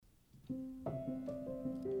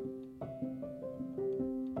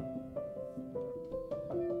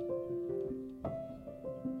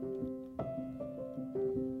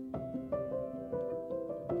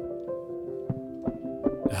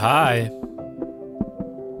Hi.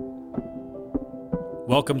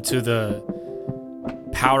 Welcome to the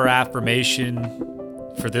power affirmation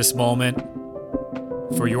for this moment,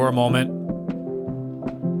 for your moment.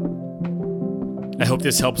 I hope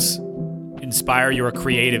this helps inspire your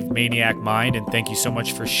creative maniac mind, and thank you so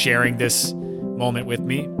much for sharing this moment with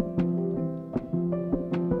me.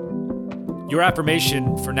 Your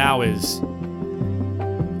affirmation for now is,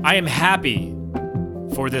 I am happy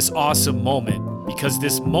for this awesome moment because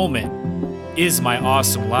this moment is my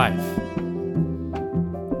awesome life.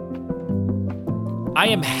 I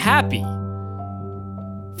am happy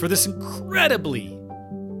for this incredibly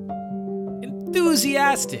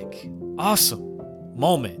enthusiastic, awesome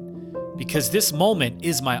moment because this moment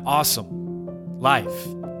is my awesome life.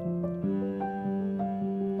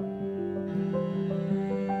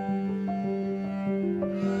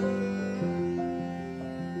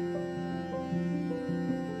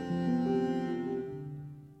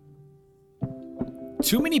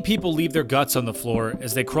 Too many people leave their guts on the floor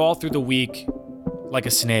as they crawl through the week like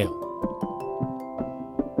a snail.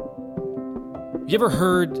 You ever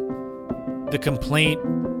heard the complaint,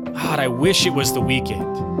 God, I wish it was the weekend?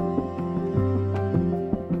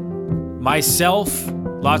 Myself,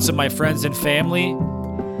 lots of my friends and family,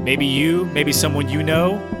 maybe you, maybe someone you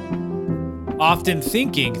know, often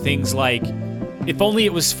thinking things like, if only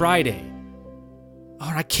it was Friday.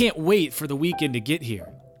 Oh, I can't wait for the weekend to get here.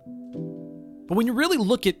 But when you really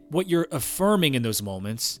look at what you're affirming in those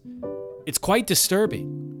moments, it's quite disturbing.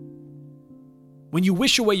 When you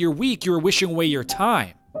wish away your week, you're wishing away your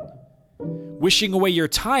time. Wishing away your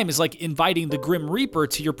time is like inviting the Grim Reaper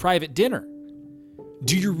to your private dinner.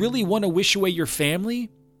 Do you really want to wish away your family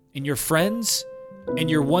and your friends and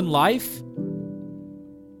your one life?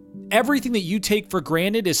 Everything that you take for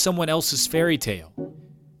granted is someone else's fairy tale.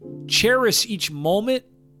 Cherish each moment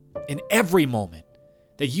and every moment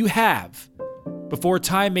that you have before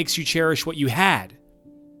time makes you cherish what you had.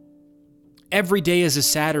 Every day is a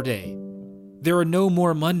Saturday. There are no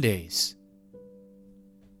more Mondays.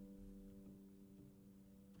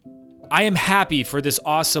 I am happy for this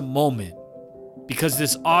awesome moment because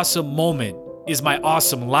this awesome moment is my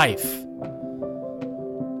awesome life.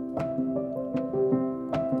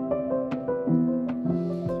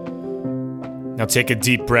 Now take a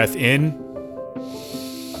deep breath in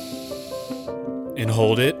and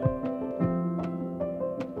hold it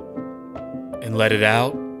and let it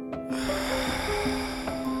out.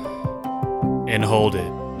 And hold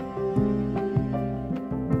it.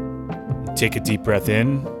 Take a deep breath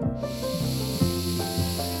in.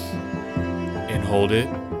 And hold it.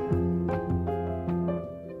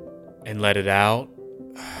 And let it out.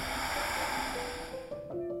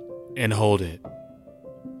 And hold it.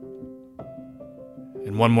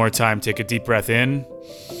 And one more time, take a deep breath in.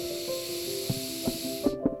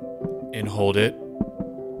 And hold it.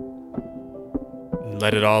 And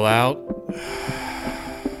let it all out.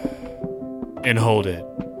 And hold it.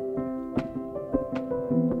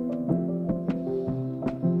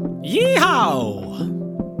 Yeehaw!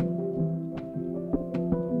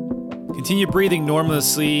 Continue breathing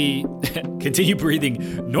normally.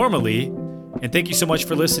 And thank you so much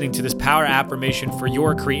for listening to this power affirmation for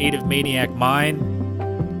your creative maniac mind.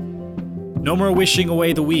 No more wishing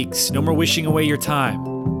away the weeks. No more wishing away your time.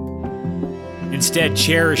 Instead,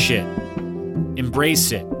 cherish it.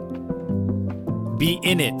 Embrace it. Be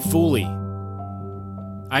in it fully.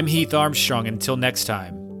 I'm Heath Armstrong. Until next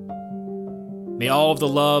time, may all of the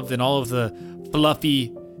love and all of the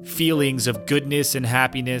fluffy feelings of goodness and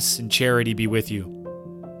happiness and charity be with you.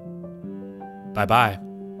 Bye-bye.